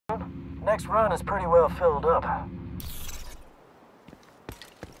Next run is pretty well filled up.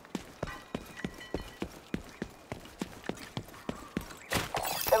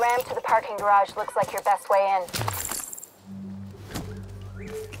 The ramp to the parking garage looks like your best way in.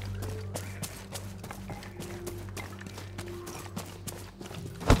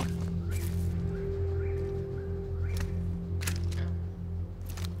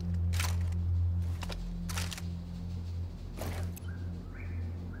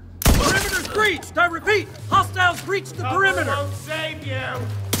 Perimeter's breached! I repeat, hostiles breached the perimeter! Won't save you!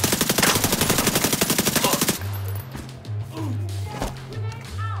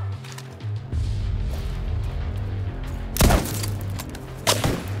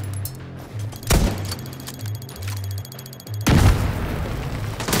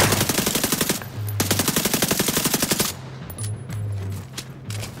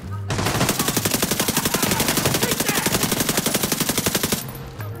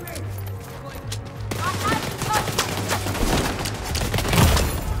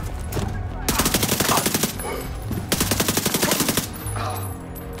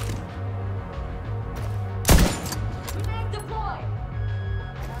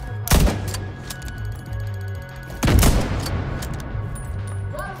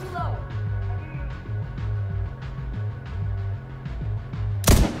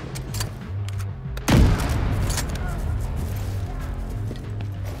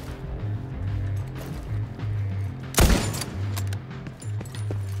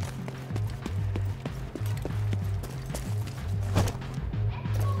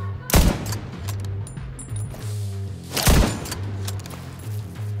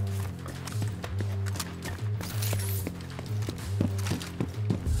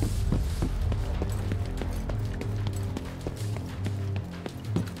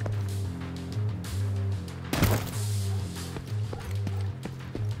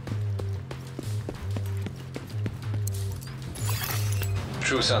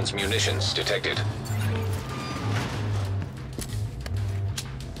 True Sun's munitions detected.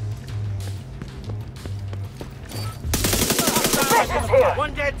 Here.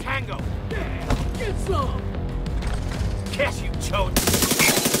 One dead tango! Get some! Guess you chose.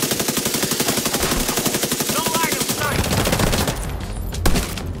 No line of sight!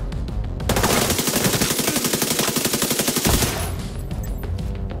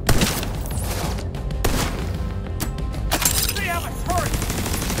 They have a turret!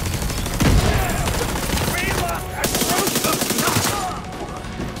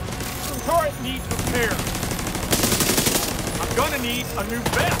 The turret needs repair. I'm gonna need a new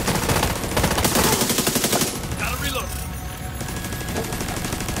vest. Gotta reload.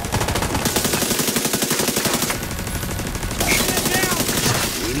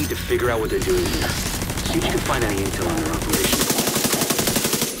 We need to figure out what they're doing here. See if you can find any intel on their operation.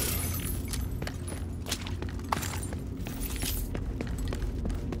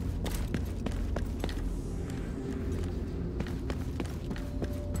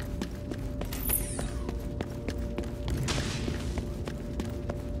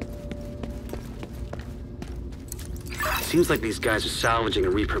 Seems like these guys are salvaging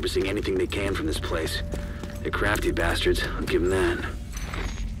and repurposing anything they can from this place. They're crafty bastards, I'll give them that.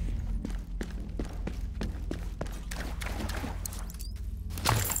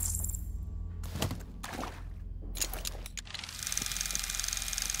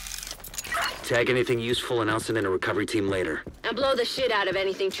 Tag anything useful and I'll send in a recovery team later. And blow the shit out of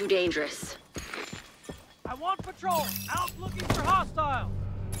anything too dangerous. I want patrol! Out looking for hostiles!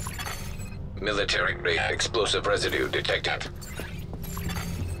 Military-grade explosive residue detected.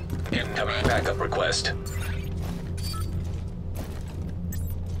 Incoming backup request.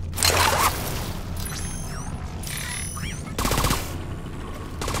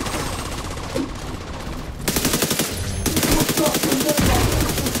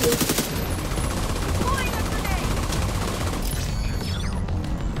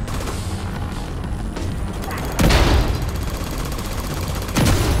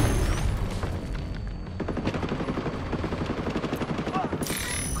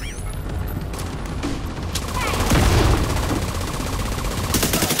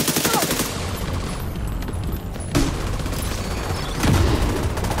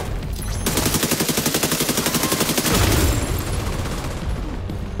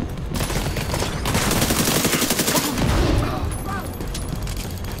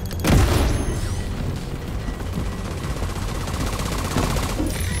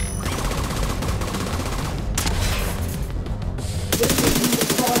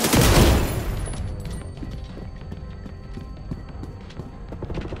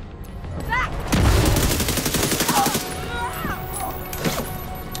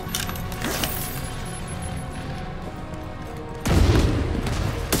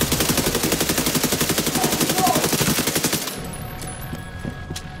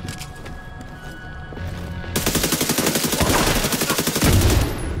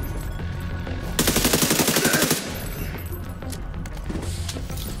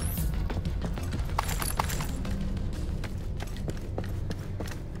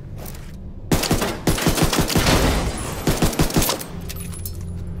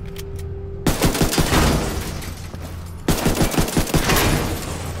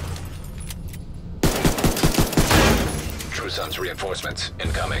 Coruscant's reinforcements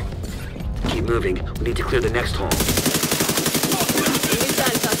incoming. Keep moving. We need to clear the next hall.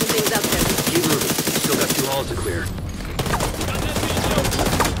 Anytime talking things up there. Keep moving. Still got 2 halls to clear.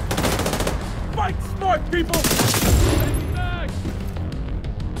 Fight smart, people!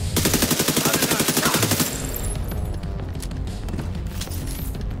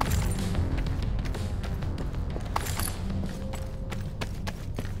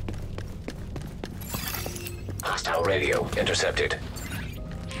 Hostile radio intercepted.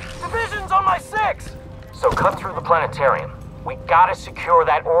 Division's on my 6! So cut through the planetarium. We gotta secure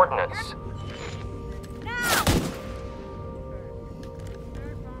that ordnance.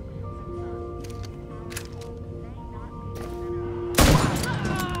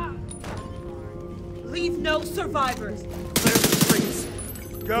 Leave no survivors. Clear the streets.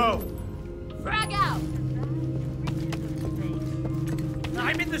 Go! Frag out!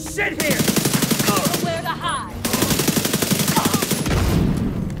 I'm in the shit here! Nowhere to hide!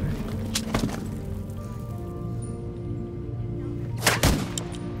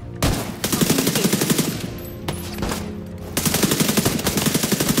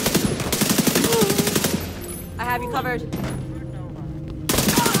 I have you covered.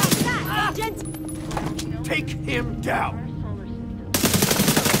 Agent! Take him down!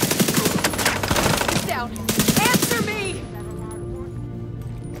 He's down. Answer me!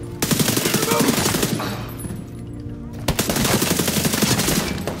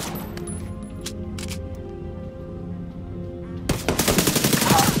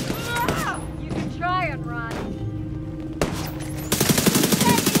 You can try and run.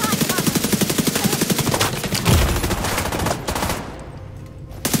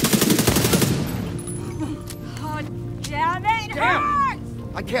 Oh, damn it! Damn!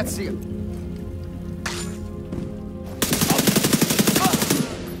 Hurts! I can't see him.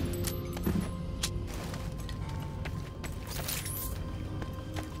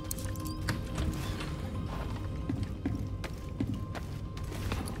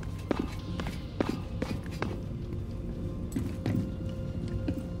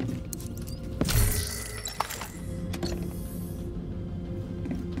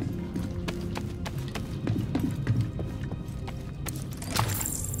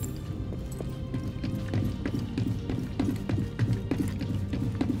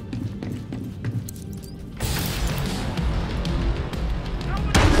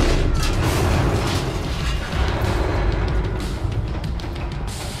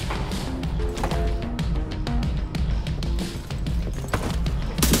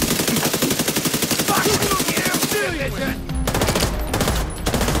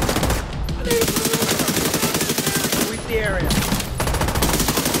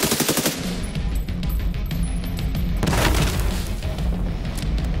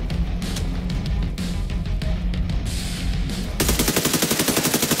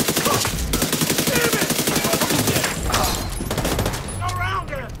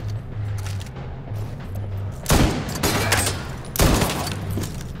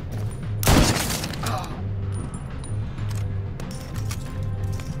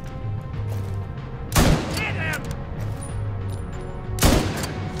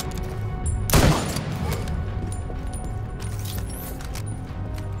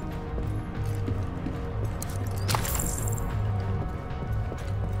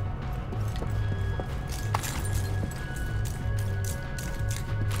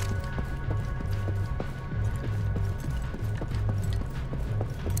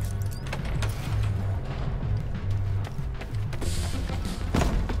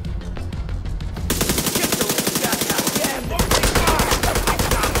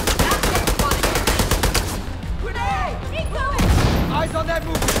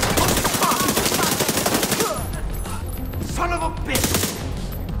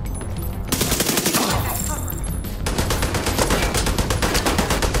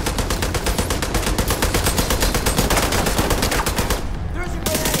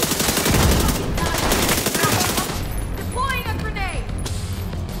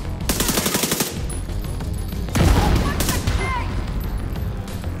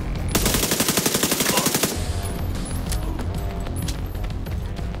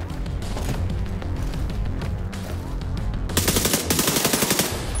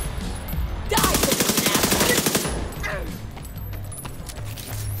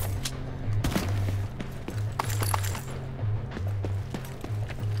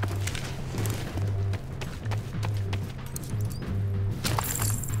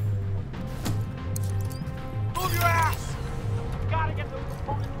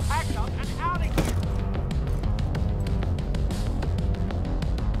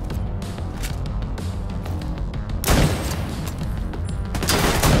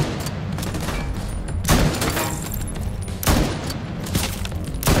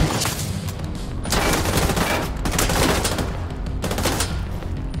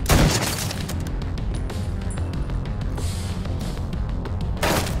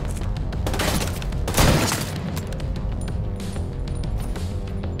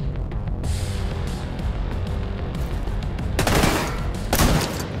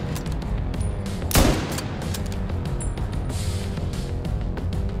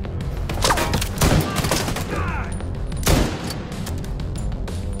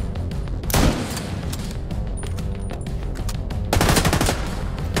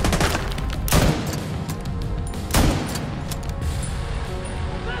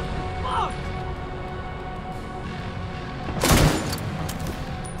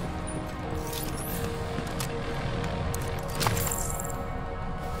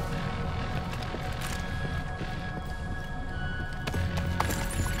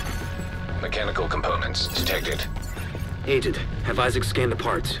 Reinforcements detected. Agent, have Isaac scan the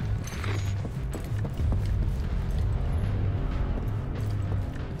parts.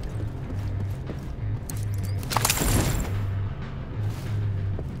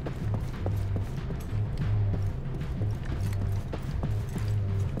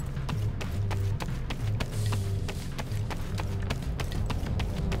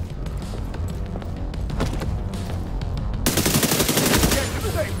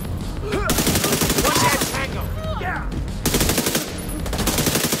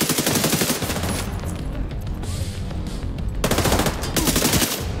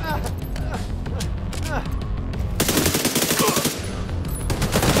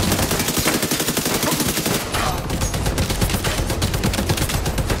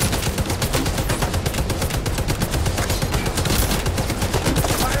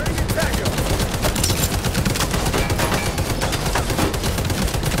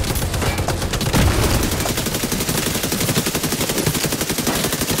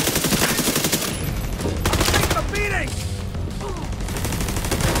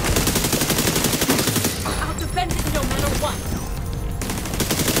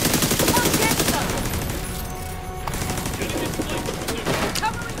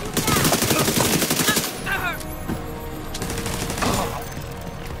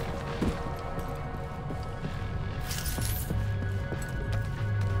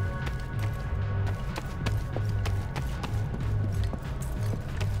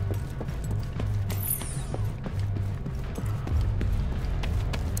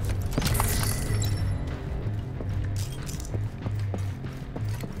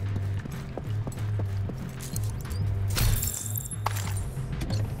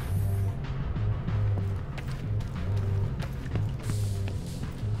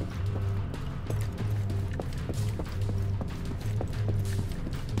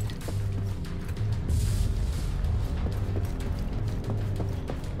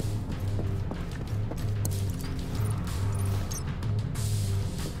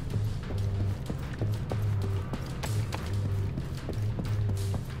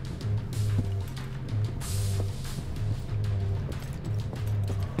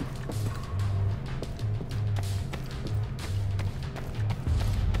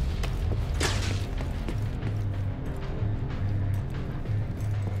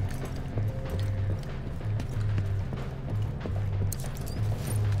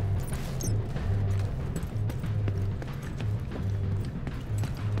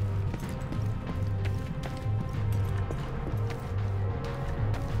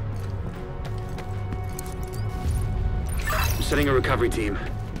 Setting a recovery team.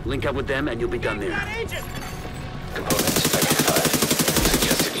 Link up with them and you'll be done there. Components identified.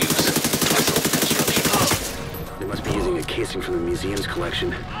 Suggested use. Vessel construction. They must be using a casing from the museum's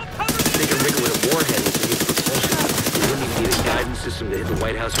collection. They can rig it with a warhead which needs propulsion. You wouldn't even need a guidance system to hit the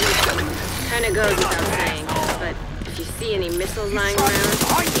White House or its settlement. Kinda goes without saying, but if you see any missiles lying around, it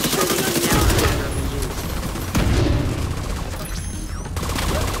shows you can never have overused.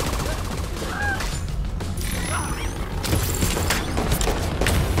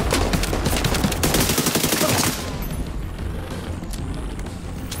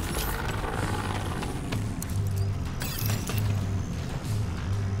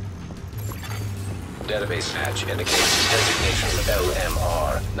 Database patch indicates designation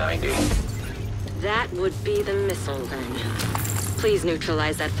LMR-90. That would be the missile, then. Please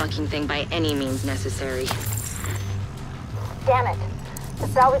neutralize that fucking thing by any means necessary. Damn it. The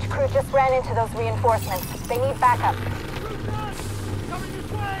salvage crew just ran into those reinforcements. They need backup. Coming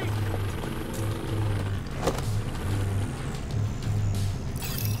this way!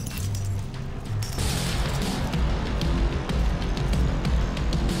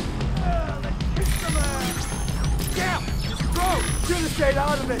 Damn! Bro! Should have stayed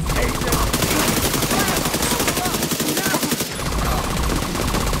out of this, agent!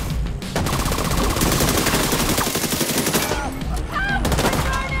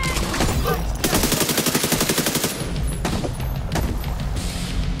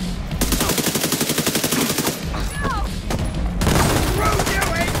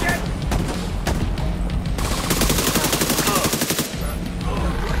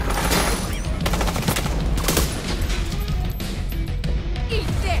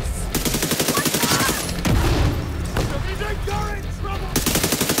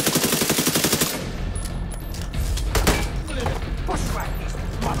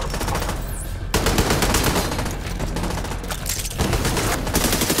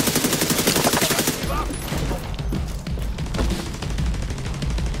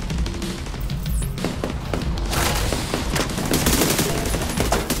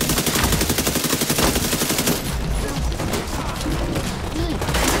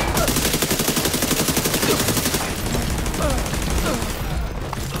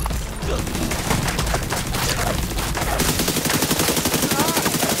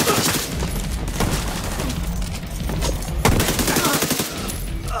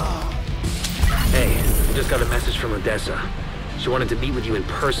 just got a message from Odessa. She wanted to meet with you in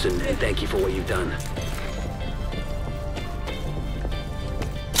person and thank you for what you've done.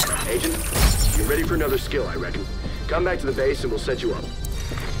 Agent, you're ready for another skill, I reckon. Come back to the base and we'll set you up.